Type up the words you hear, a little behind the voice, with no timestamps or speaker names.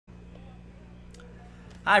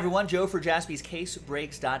Hi everyone, Joe for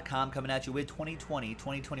JaspysCaseBreaks.com coming at you with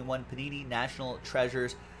 2020-2021 Panini National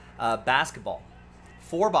Treasures basketball.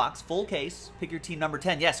 4-box, full case, pick your team number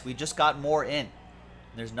 10. Yes, we just got more in.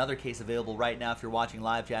 There's another case available right now if you're watching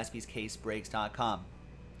live, JaspysCaseBreaks.com.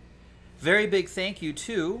 Very big thank you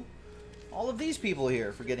to all of these people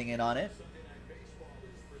here for getting in on it.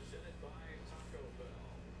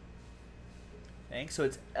 Thanks. So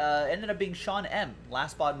it's ended up being Sean M.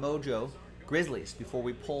 Last Spot Mojo Grizzlies before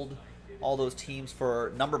we pulled all those teams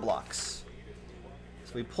for number blocks.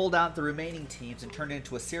 So we pulled out the remaining teams and turned it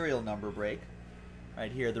into a serial number break.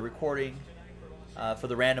 Right here, the recording for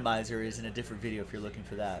the randomizer is in a different video if you're looking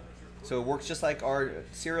for that. So it works just like our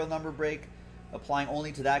serial number break, applying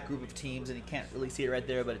only to that group of teams, and you can't really see it right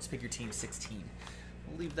there, but it's pick your team 16.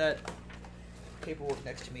 We'll leave that paperwork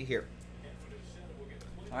next to me here.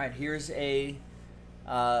 All right, here's a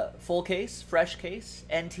full case, fresh case,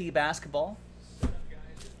 NT basketball.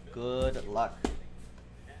 Good luck.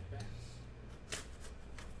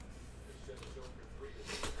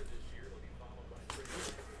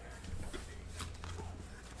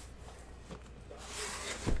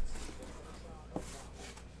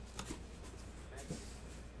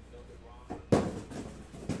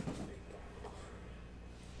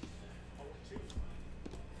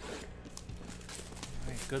 All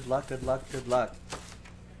right, good luck, good luck, good luck.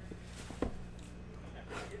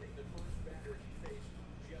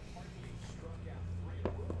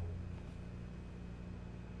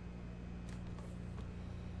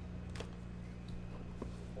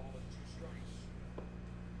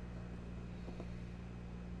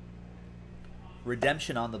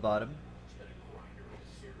 Redemption on the bottom.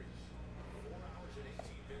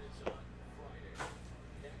 All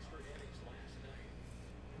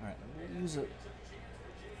right, we'll use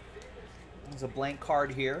a blank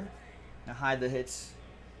card here. Now hide the hits.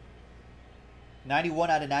 91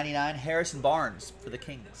 out of 99. Harrison Barnes for the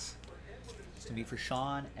Kings. It's gonna be for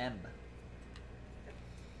Sean M.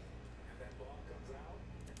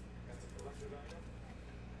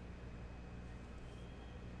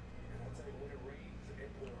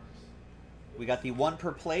 We got the one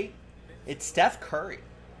per plate. It's Steph Curry.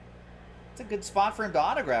 It's a good spot for him to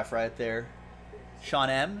autograph right there.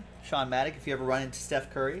 Sean M. Sean Maddock, if you ever run into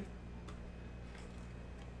Steph Curry.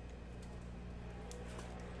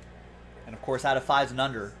 And of course, out of 5s and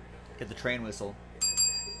under, get the train whistle.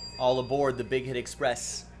 All aboard the Big Hit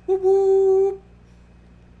Express. Whoop whoop.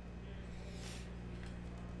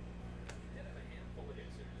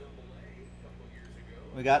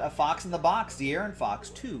 We got a Fox in the box, De'Aaron Fox,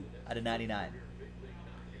 2 out of 99.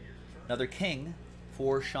 Another King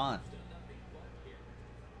for Sean.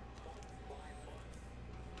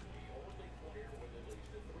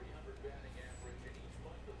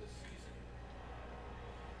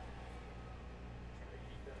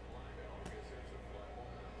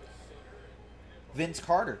 Vince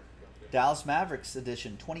Carter, Dallas Mavericks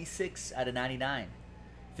edition, 26 out of 99.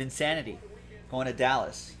 Vinsanity going to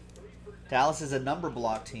Dallas. Dallas is a number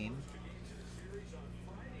block team.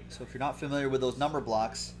 So if you're not familiar with those number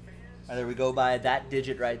blocks, either we go by that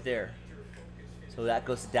digit right there. So that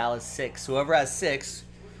goes to Dallas 6. Whoever has 6,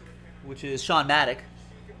 which is Sean Maddock,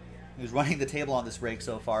 who's running the table on this break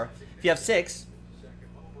so far. If you have 6,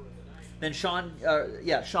 then Sean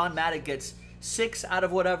Maddock gets 6 out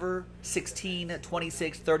of whatever, 16,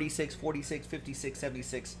 26, 36, 46, 56,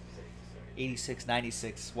 76, 86,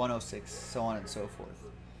 96, 106, so on and so forth.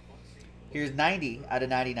 Here's 90 out of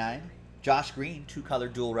 99. Josh Green, 2-color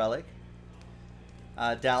dual relic.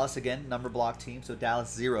 Dallas, again, number block team, so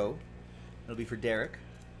Dallas 0. It'll be for Derek.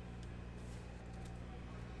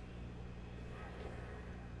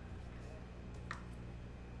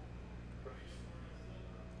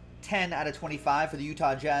 $10 out of 25 for the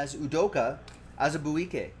Utah Jazz. Udoka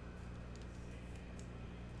Azubuike.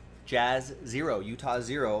 Jazz 0. Utah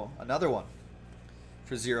 0. Another one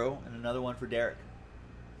for 0, and another one for Derek.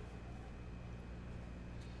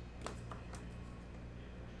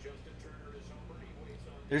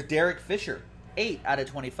 There's Derek Fisher, 8 out of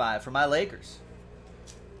 25 for my Lakers.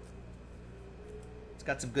 It's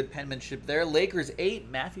got some good penmanship there. Lakers 8,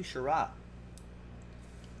 Matthew Sherratt.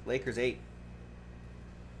 Lakers 8.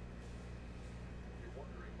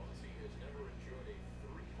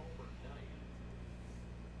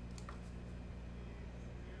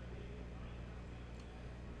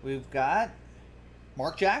 We've got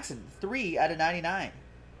Mark Jackson, 3 out of 99.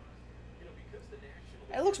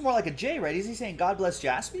 It looks more like a J, right? Is he saying God bless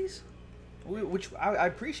Jaspys? Which I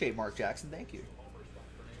appreciate, Mark Jackson. Thank you.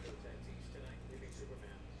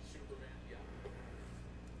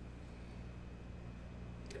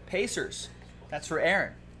 Pacers. That's for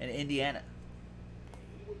Aaron in Indiana.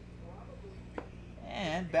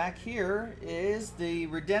 And back here is the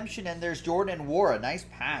redemption, and there's Jordan and Wara. Nice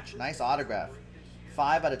patch, nice autograph.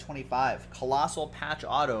 5 out of 25. Colossal patch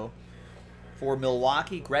auto for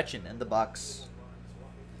Milwaukee, Gretchen, and the Bucks.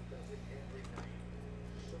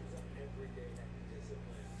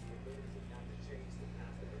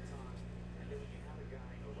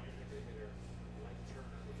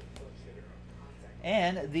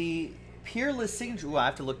 And the Peerless signature. Ooh, I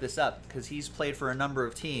have to look this up because he's played for a number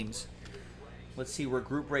of teams. Let's see where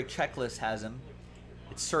Group Break Checklist has him.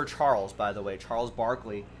 It's Sir Charles, by the way, Charles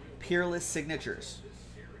Barkley. Peerless signatures.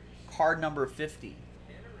 Card number 50.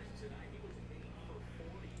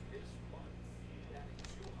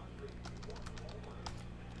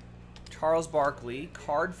 Charles Barkley,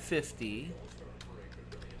 card 50.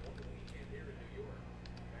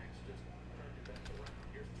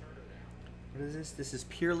 What is this? This is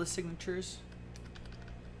Peerless signatures.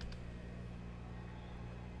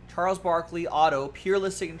 Charles Barkley, auto,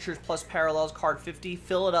 Peerless signatures plus parallels, card 50,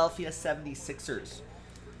 Philadelphia 76ers.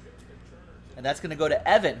 And that's going to go to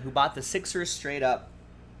Evan, who bought the Sixers straight up.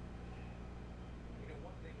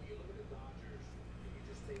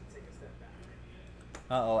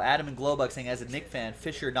 Uh-oh, Adam and Globuck saying, as a Knicks fan,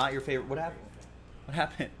 Fisher, not your favorite. What happened? What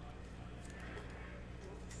happened?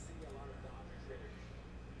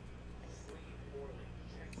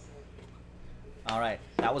 All right,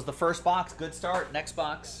 that was the first box. Good start. Next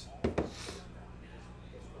box.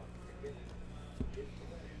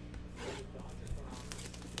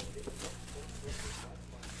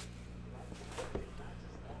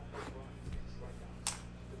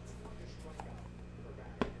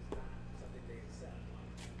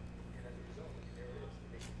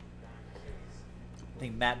 I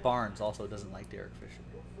think Matt Barnes also doesn't like Derek Fisher.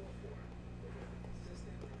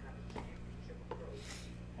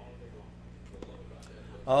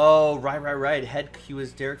 Oh, right. He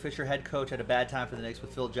was Derek Fisher, head coach, at a bad time for the Knicks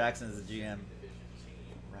with Phil Jackson as the GM.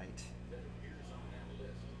 Right.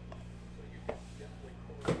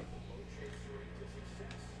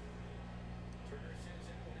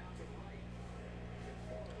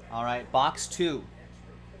 All right, box 2.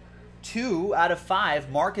 2 out of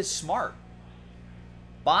 5, Marcus Smart.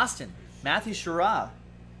 Boston, Matthew Sherrod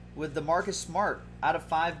with the Marcus Smart out of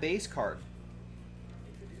 5 base card.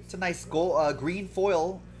 It's a nice gold, green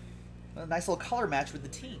foil, a nice little color match with the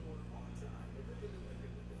team.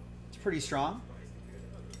 It's pretty strong.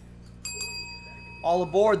 All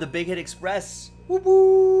aboard the Big Hit Express. Whoop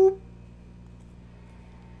whoop.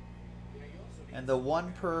 And the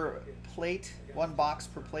one per plate, one box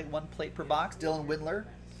per plate, one plate per box. Dylan Windler.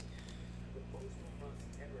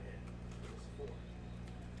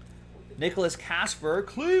 Nicholas Casper,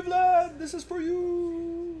 Cleveland, this is for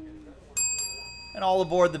you. And all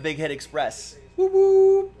aboard the Big Hit Express. Whoop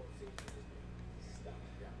whoop.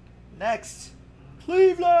 Next,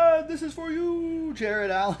 Cleveland, this is for you.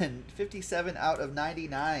 Jared Allen, 57 out of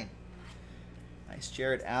 99. Nice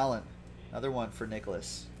Jared Allen. Another one for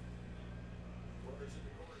Nicholas.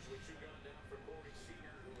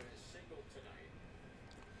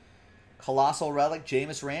 Colossal Relic,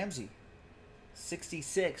 Jameis Ramsey.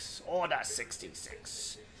 66. Oh, that's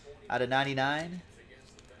 66. Out of 99.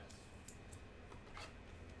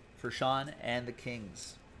 For Sean and the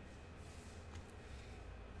Kings.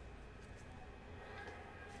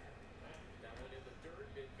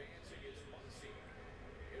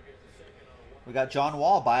 We got John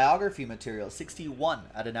Wall, biography material, 61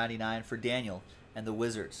 out of 99 for Daniel and the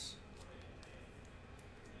Wizards.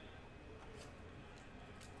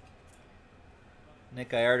 Nick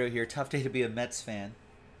Gallardo here, tough day to be a Mets fan.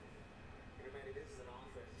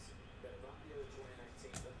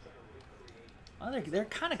 Oh, they're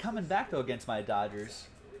kind of coming back, though, against my Dodgers.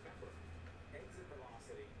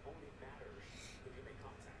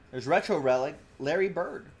 There's Retro Relic, Larry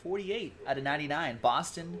Bird, 48 out of 99.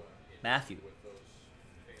 Boston, Matthew.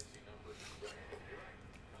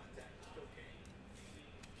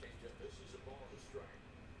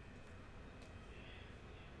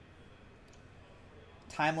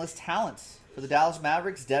 Timeless Talents for the Dallas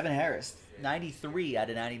Mavericks, Devin Harris, 93 out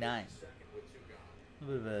of 99. A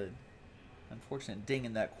little bit of a unfortunate ding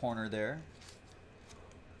in that corner there.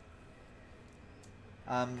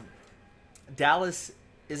 Dallas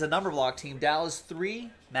is a number block team. Dallas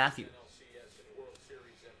 3, Matthew.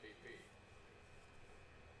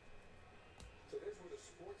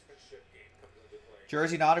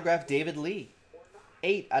 Jersey and autograph, David Lee,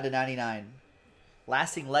 8 out of 99.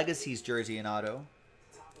 Lasting Legacies jersey and auto.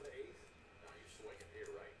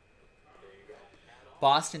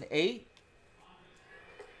 Boston 8.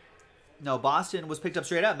 No, Boston was picked up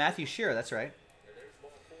straight up. Matthew Shearer, that's right.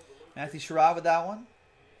 Matthew Sherrod with that one.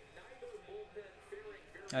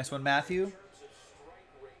 Nice one, Matthew.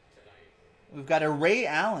 We've got a Ray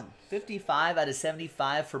Allen, 55 out of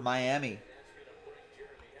 75 for Miami.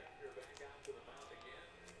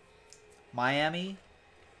 Miami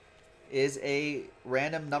is a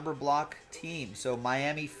random number block team, so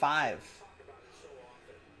Miami 5.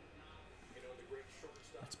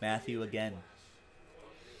 That's Matthew again.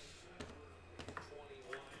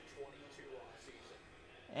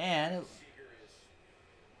 And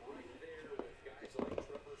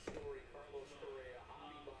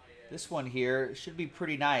this one here should be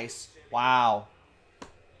pretty nice. Wow.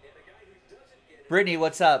 Brittany,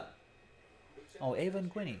 what's up? Oh, Ava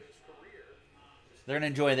and Gwynny. They're going to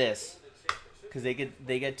enjoy this because they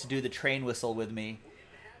get to do the train whistle with me.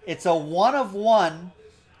 It's a 1-of-1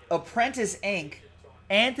 Apprentice Inc.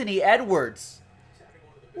 Anthony Edwards.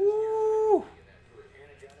 Woo!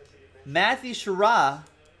 Matthew Shara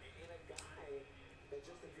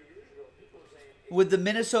with the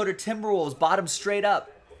Minnesota Timberwolves, bottom straight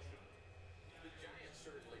up.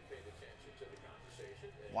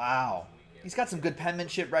 Wow. He's got some good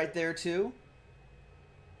penmanship right there, too.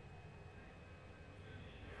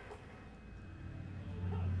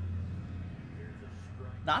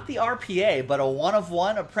 Not the RPA, but a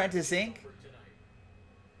 1-of-1 Apprentice Inc.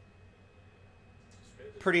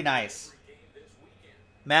 Pretty nice.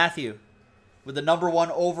 Matthew, with the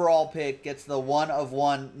 #1 overall pick, gets the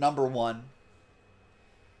 1-of-1 #1.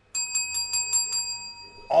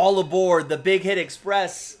 All aboard the Big Hit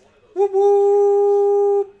Express. Whoop,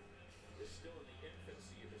 whoop.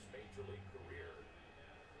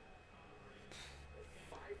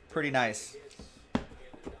 Pretty nice.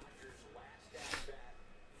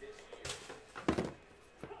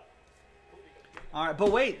 All right,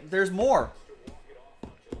 but wait, there's more.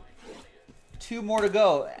 2 more to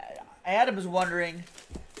go. Adam's wondering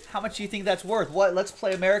how much do you think that's worth? What? Let's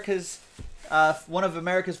play America's one of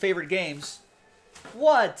America's favorite games.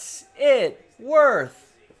 What's it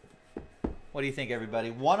worth? What do you think,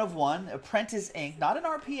 everybody? 1-of-1 Apprentice Inc. Not an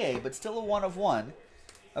RPA, but still a 1-of-1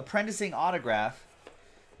 Apprenticing autograph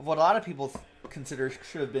of what a lot of people consider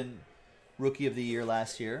should have been Rookie of the Year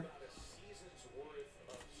last year.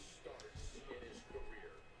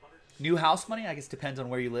 New house money? I guess depends on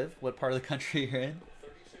where you live, what part of the country you're in.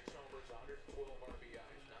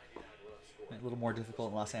 A little more difficult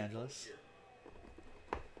in Los Angeles.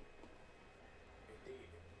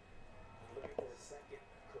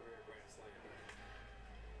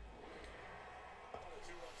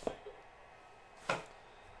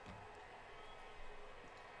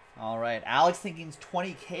 All right, Alex thinking's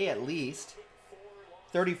 20K at least.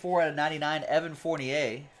 34 out of 99, Evan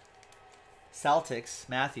Fournier. Celtics,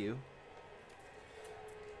 Matthew.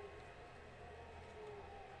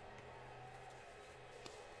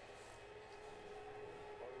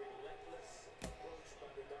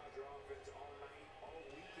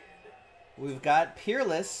 We've got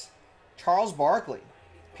Peerless, Charles Barkley.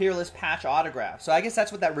 Peerless patch autograph. So I guess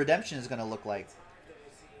that's what that redemption is going to look like.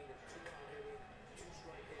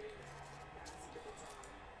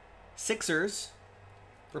 Sixers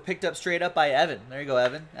were picked up straight up by Evan. There you go,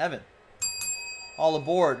 Evan. Evan. All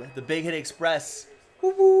aboard the Big Hit Express.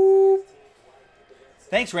 Woo-hoo.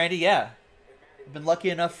 Thanks, Randy. Yeah. I've been lucky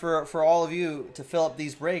enough for all of you to fill up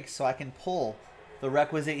these breaks so I can pull the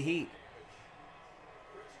requisite heat.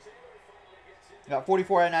 Got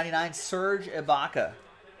 44 out of 99, Serge Ibaka.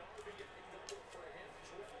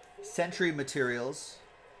 Century Materials.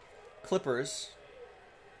 Clippers.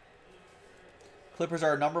 Clippers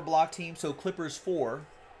are a number block team, so Clippers 4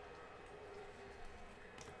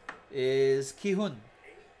 is Ki-Hun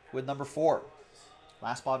with number 4.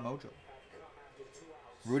 Last spot mojo.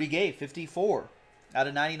 Rudy Gay, 54 out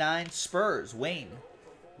of 99, Spurs, Wayne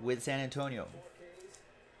with San Antonio.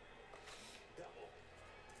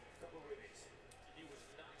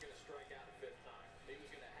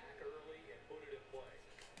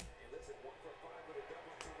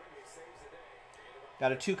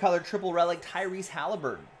 Got a 2-color triple relic, Tyrese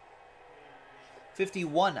Halliburton.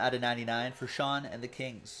 51 out of 99 for Sean and the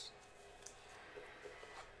Kings.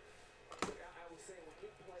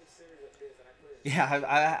 Yeah,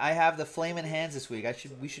 I have the Flamin' Hands this week.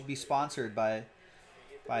 We should be sponsored by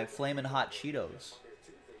Flamin' Hot Cheetos.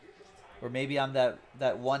 Or maybe I'm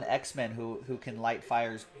that one X-Men who can light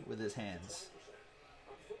fires with his hands.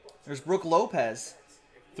 There's Brooke Lopez,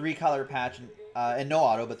 3-color patch, and no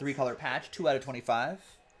auto, but 3-color patch, 2 out of 25.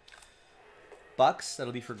 Bucks,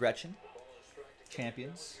 that'll be for Gretchen.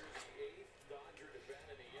 Champions.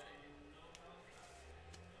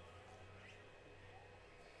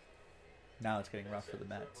 Now it's getting rough for the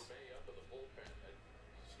Mets.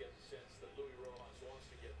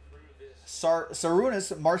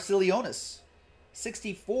 Sarunas Marcilionis.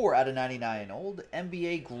 64 out of 99. Old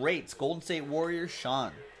NBA greats. Golden State Warriors,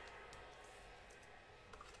 Sean.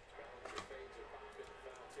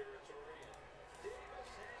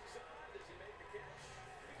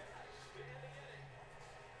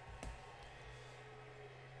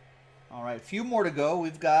 All right, a few more to go.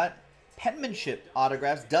 We've got penmanship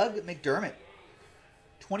autographs. Doug McDermott.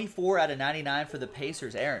 24 out of 99 for the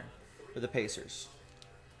Pacers. Aaron for the Pacers.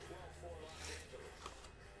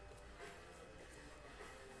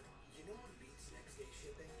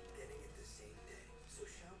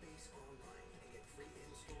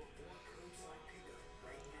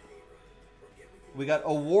 We got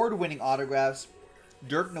award-winning autographs.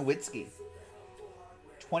 Dirk Nowitzki.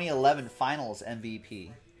 2011 Finals MVP.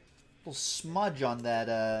 Little smudge on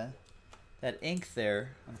that that ink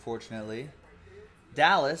there, unfortunately.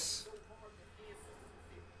 Dallas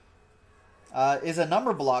is a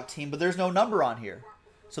number block team, but there's no number on here,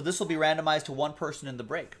 so this will be randomized to one person in the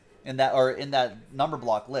break, in that number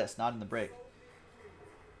block list, not in the break.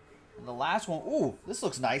 And the last one, ooh, this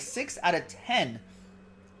looks nice. 6 out of 10.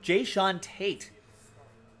 Jayshawn Tate.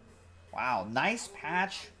 Wow, nice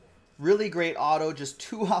patch. Really great auto, just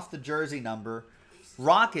 2 off the jersey number.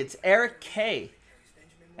 Rockets, Eric K.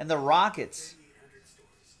 And the Rockets.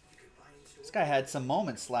 This guy had some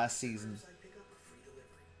moments last season.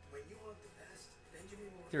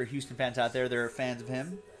 There are Houston fans out there that are fans of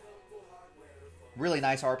him. Really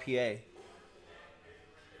nice RPA.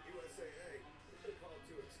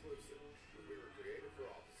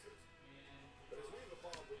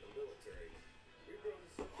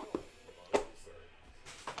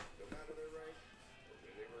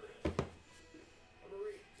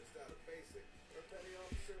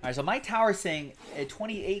 All right, so Mike Tower saying a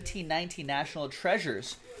 2018-19 National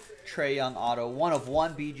Treasures Trae Young auto, 1 of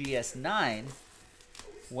 1 BGS 9,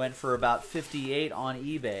 went for about 58 on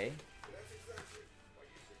eBay.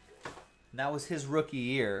 And that was his rookie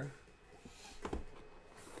year.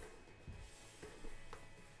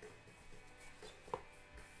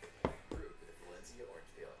 So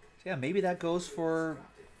yeah, maybe that goes for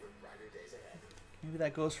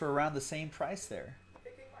around the same price there.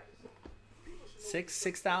 6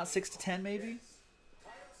 to 10 maybe.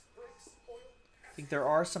 I think there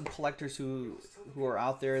are some collectors who are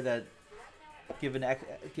out there that give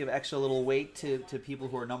extra little weight to people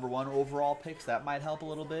who are number 1 overall picks. That might help a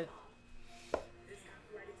little bit.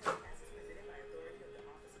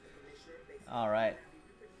 All right.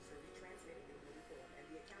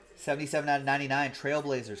 77 out of 99.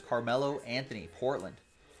 Trailblazers. Carmelo Anthony. Portland.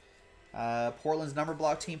 Portland's number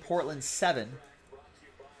block team. Portland 7.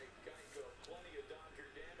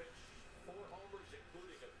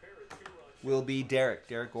 Will be Derek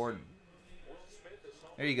Gordon.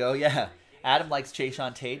 There you go, yeah. Adam likes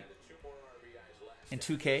Jayshawn Tate in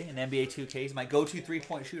 2K, in NBA 2K. He's my go-to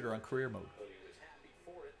three-point shooter on career mode.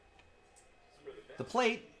 The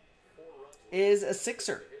plate is a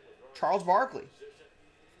Sixer, Charles Barkley.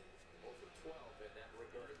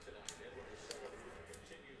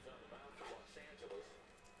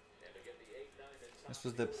 This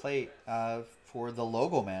was the plate for the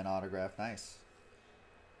Logo Man autograph. Nice.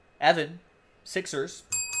 Evan, Sixers.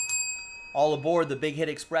 All aboard the Big Hit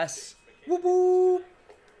Express. Whoop whoop.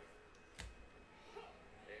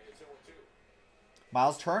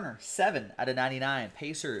 Miles Turner, 7 out of 99.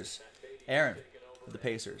 Pacers. Aaron for the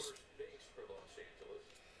Pacers.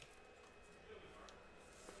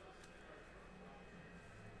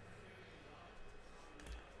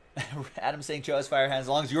 Adam saying Joe has fire hands as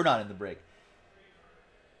long as you're not in the break.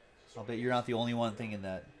 I'll bet you're not the only one thinking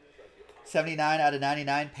that. 79 out of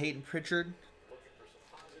 99, Peyton Pritchard.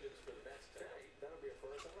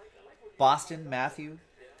 Boston, Matthew.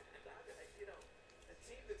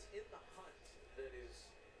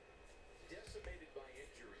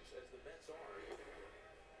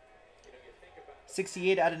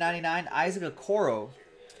 68 out of 99, Isaac Okoro.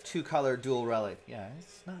 2-color dual relic. Yeah,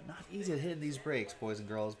 it's not easy to hit in these breaks, boys and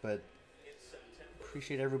girls, but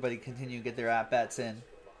appreciate everybody continuing to get their at-bats in.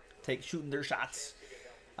 Shooting their shots.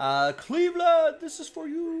 Cleveland, this is for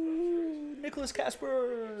you, Nicholas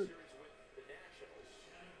Casper.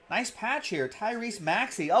 Nice patch here, Tyrese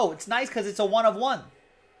Maxey. Oh, it's nice because it's a 1 of 1.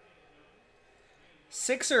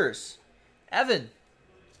 Sixers, Evan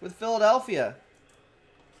with Philadelphia.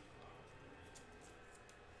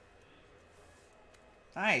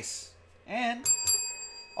 Nice. And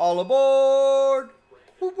all aboard.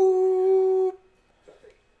 Boop, boop.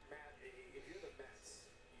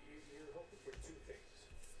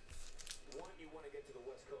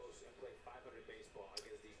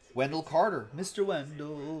 Wendell Carter, Mr.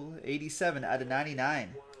 Wendell, 87 out of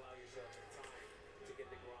 99.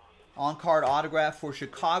 On-card autograph for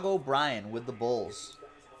Chicago, Brian with the Bulls.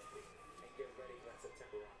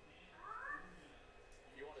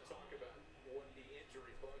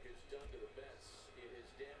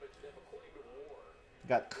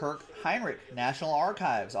 Got Kirk Heinrich, National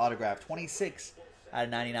Archives autograph, 26 out of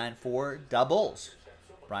 99 for the Bulls.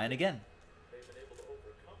 Brian again.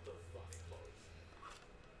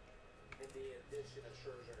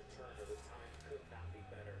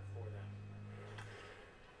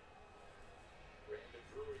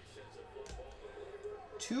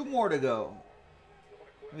 Two more to go.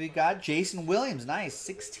 We got Jason Williams. Nice.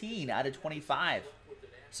 16 out of 25.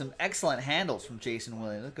 Some excellent handles from Jason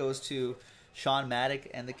Williams. It goes to Sean Maddock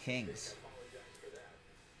and the Kings.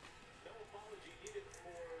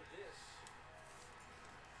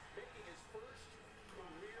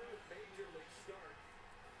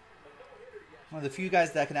 One of the few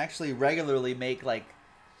guys that can actually regularly make like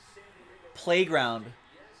playground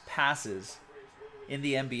passes in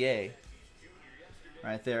the NBA.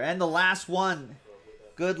 Right there. And the last one,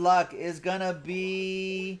 good luck, is going to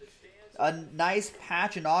be a nice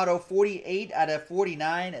patch and auto, 48 out of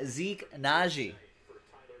 49, Zeke Naji.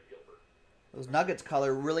 Those Nuggets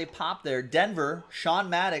color really popped there. Denver, Sean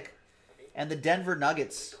Maddock, and the Denver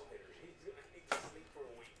Nuggets.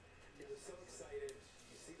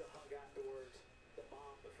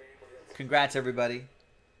 Congrats, everybody.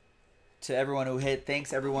 To everyone who hit.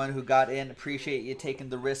 Thanks, everyone who got in. Appreciate you taking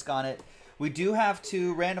the risk on it. We do have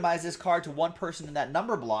to randomize this card to one person in that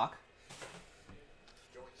number block.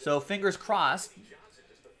 So fingers crossed.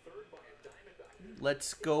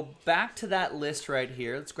 Let's go back to that list right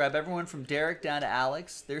here. Let's grab everyone from Derek down to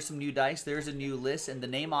Alex. There's some new dice. There's a new list. And the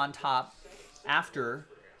name on top after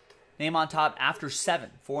 7,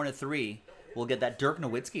 4 and a 3, we'll get that Dirk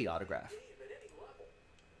Nowitzki autograph.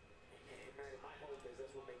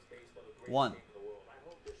 1,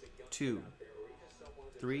 2,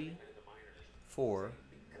 3, 4,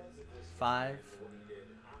 5,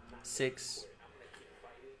 6,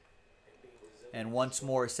 and once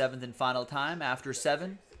more, 7th and final time. After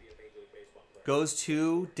 7 goes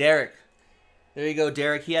to Derek. There you go,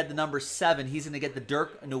 Derek. He had the number 7. He's going to get the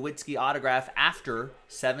Dirk Nowitzki autograph after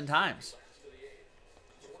 7 times.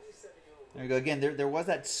 There you go. Again, there was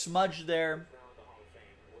that smudge there,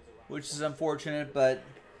 which is unfortunate, but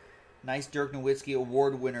nice Dirk Nowitzki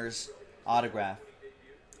award winner's autograph.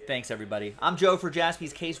 Thanks, everybody. I'm Joe for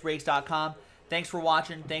JaspysCaseBreaks.com. Thanks for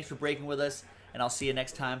watching. Thanks for breaking with us. And I'll see you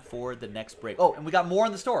next time for the next break. Oh, and we got more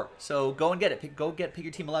in the store. So go and get it. Pick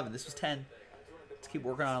your Team 11. This was 10. Let's keep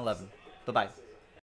working on 11. Bye-bye.